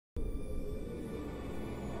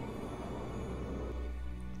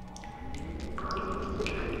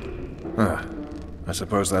I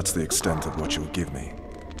suppose that's the extent of what you'll give me.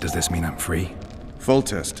 Does this mean I'm free?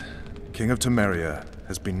 Foltest, King of Temeria,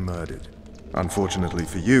 has been murdered. Unfortunately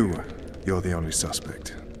for you, you're the only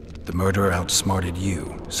suspect. The murderer outsmarted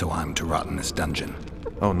you, so I'm to rot in this dungeon.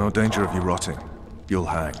 Oh, no danger of you rotting. You'll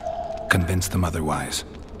hang. Convince them otherwise.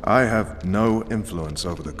 I have no influence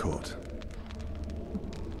over the court.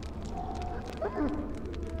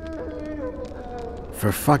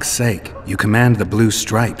 For fuck's sake, you command the blue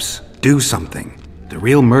stripes. Do something. The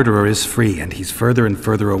real murderer is free, and he's further and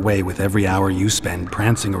further away with every hour you spend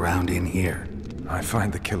prancing around in here. I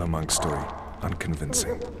find the killer monk story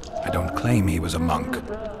unconvincing. I don't claim he was a monk.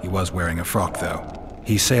 He was wearing a frock, though.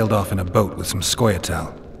 He sailed off in a boat with some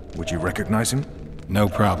Scoia'tael. Would you recognize him? No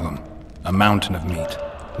problem. A mountain of meat.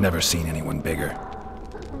 Never seen anyone bigger.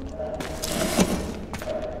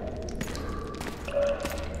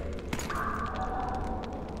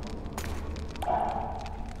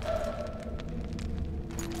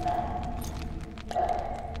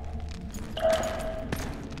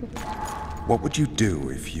 What would you do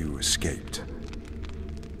if you escaped?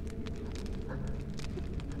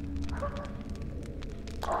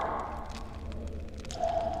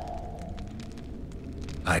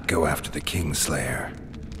 I'd go after the Kingslayer.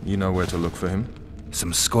 You know where to look for him?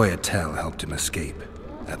 Some Scoia'tael helped him escape.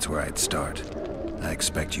 That's where I'd start. I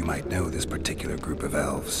expect you might know this particular group of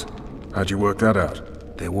elves. How'd you work that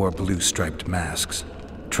out? They wore blue-striped masks.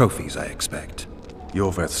 Trophies, I expect.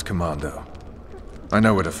 Yorveth's commando. I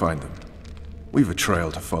know where to find them. We've a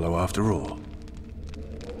trail to follow after all.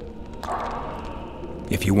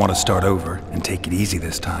 If you want to start over and take it easy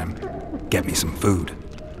this time, get me some food.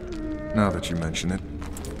 Now that you mention it.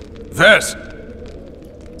 Ves!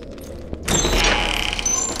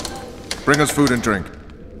 Bring us food and drink.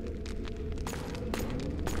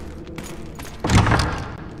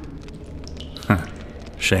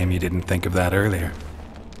 Shame you didn't think of that earlier.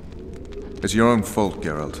 It's your own fault,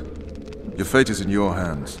 Geralt. Your fate is in your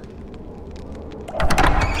hands.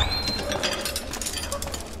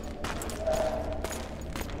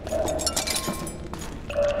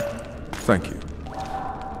 Thank you.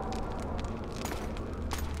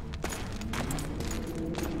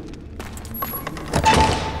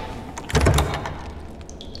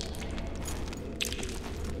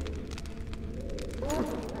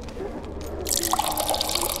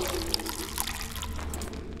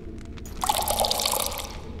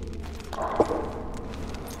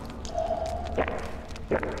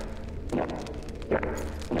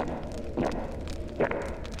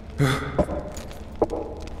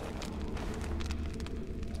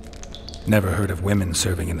 Never heard of women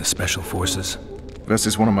serving in the Special Forces. Ves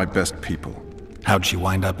is one of my best people. How'd she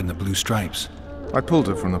wind up in the Blue Stripes? I pulled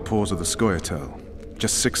her from the paws of the Scoia'tael.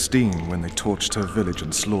 Just 16 when they torched her village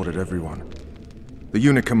and slaughtered everyone. The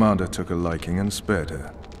unit commander took a liking and spared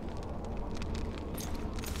her.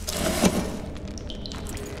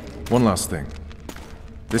 One last thing.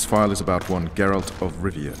 This file is about one Geralt of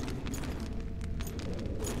Rivia.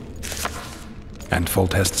 And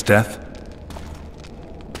Foltest's death?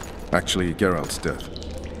 Actually, Geralt's death.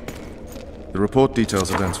 The report details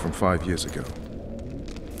events from 5 years ago.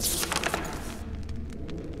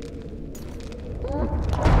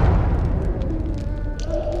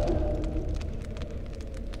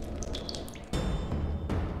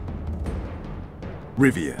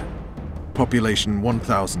 Rivia. Population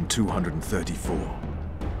 1,234.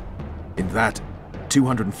 In that,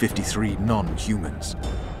 253 non-humans.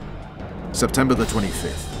 September the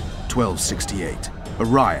 25th, 1268. A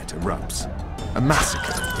riot erupts. A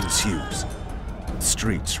massacre ensues. The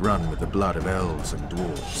streets run with the blood of elves and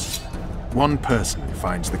dwarves. One person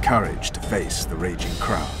finds the courage to face the raging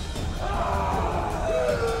crowd.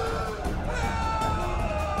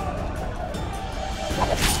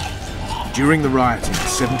 During the rioting,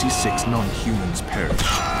 76 non-humans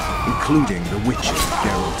perished, including the witcher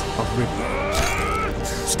Geralt of Rivia.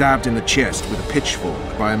 Stabbed in the chest with a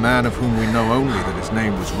pitchfork by a man of whom we know only that his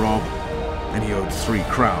name was Rob, and he owed 3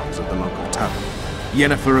 crowns at the local tavern.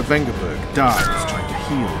 Yennefer of Vengerberg dies trying to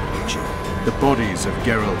heal the witcher. The bodies of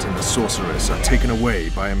Geralt and the sorceress are taken away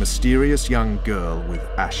by a mysterious young girl with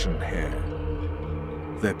ashen hair.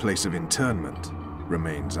 Their place of interment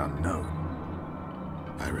remains unknown.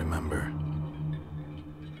 I remember.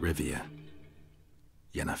 Rivia.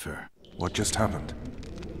 Yennefer. What just happened?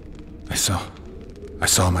 I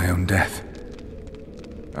saw my own death.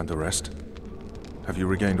 And the rest? Have you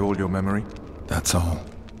regained all your memory? That's all.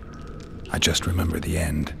 I just remember the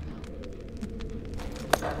end.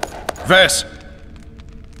 Ves!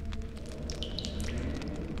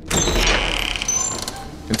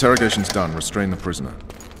 Interrogation's done. Restrain the prisoner.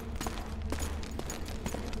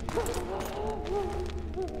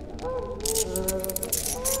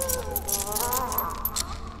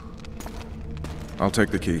 I'll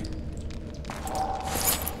take the key.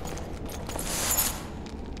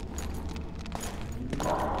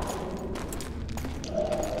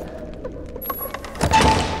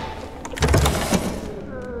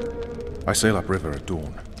 I sail upriver at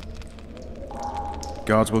dawn.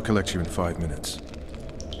 Guards will collect you in 5 minutes.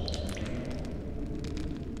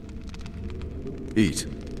 Eat.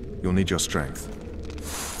 You'll need your strength.